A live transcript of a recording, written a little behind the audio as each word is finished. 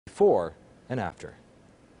before and after.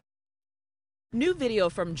 New video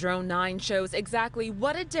from Drone 9 shows exactly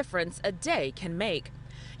what a difference a day can make.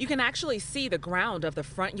 You can actually see the ground of the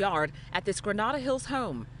front yard at this Granada Hills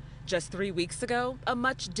home. Just 3 weeks ago, a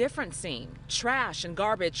much different scene. Trash and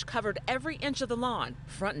garbage covered every inch of the lawn,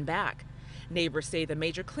 front and back. Neighbors say the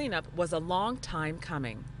major cleanup was a long time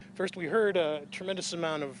coming. First we heard a tremendous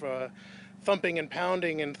amount of thumping and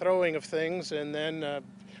pounding and throwing of things, and then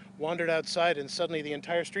wandered outside, and suddenly the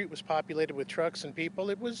entire street was populated with trucks and people.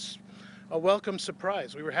 It was a welcome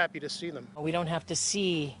surprise. We were happy to see them. We don't have to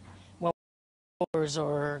see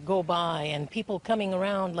or go by and people coming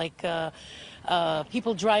around like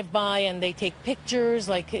people drive by and they take pictures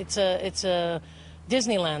like it's a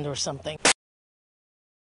Disneyland or something.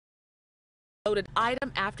 Loaded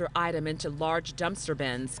item after item into large dumpster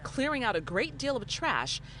bins, clearing out a great deal of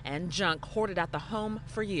trash and junk hoarded at the home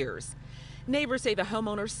for years. Neighbors say the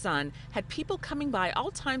homeowner's son had people coming by all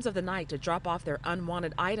times of the night to drop off their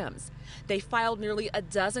unwanted items. They filed nearly a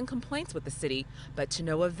dozen complaints with the city, but to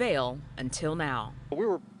no avail until now. We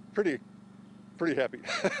were pretty happy.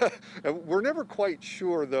 We're never quite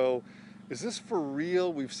sure, though, is this for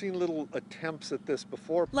real? We've seen little attempts at this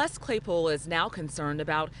before. Les Claypool is now concerned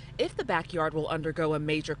about if the backyard will undergo a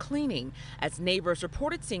major cleaning, as neighbors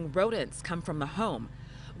reported seeing rodents come from the home.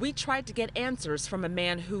 We tried to get answers from a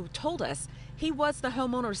man who told us he was the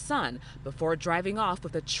homeowner's son before driving off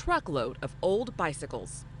with a truckload of old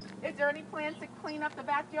bicycles. Is there any plans to clean up the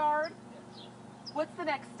backyard? What's the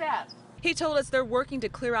next step? He told us they're working to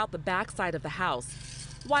clear out the backside of the house.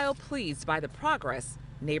 While pleased by the progress,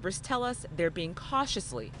 neighbors tell us they're being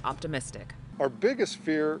cautiously optimistic. Our biggest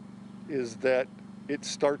fear is that it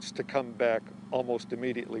starts to come back almost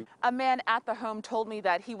immediately. A man at the home told me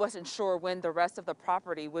that he wasn't sure when the rest of the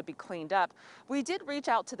property would be cleaned up. We did reach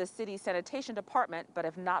out to the city sanitation department, but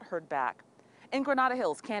have not heard back. In Granada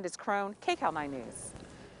Hills, Candace Crone, KCAL 9 News.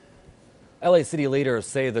 LA city leaders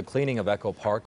say the cleaning of Echo Park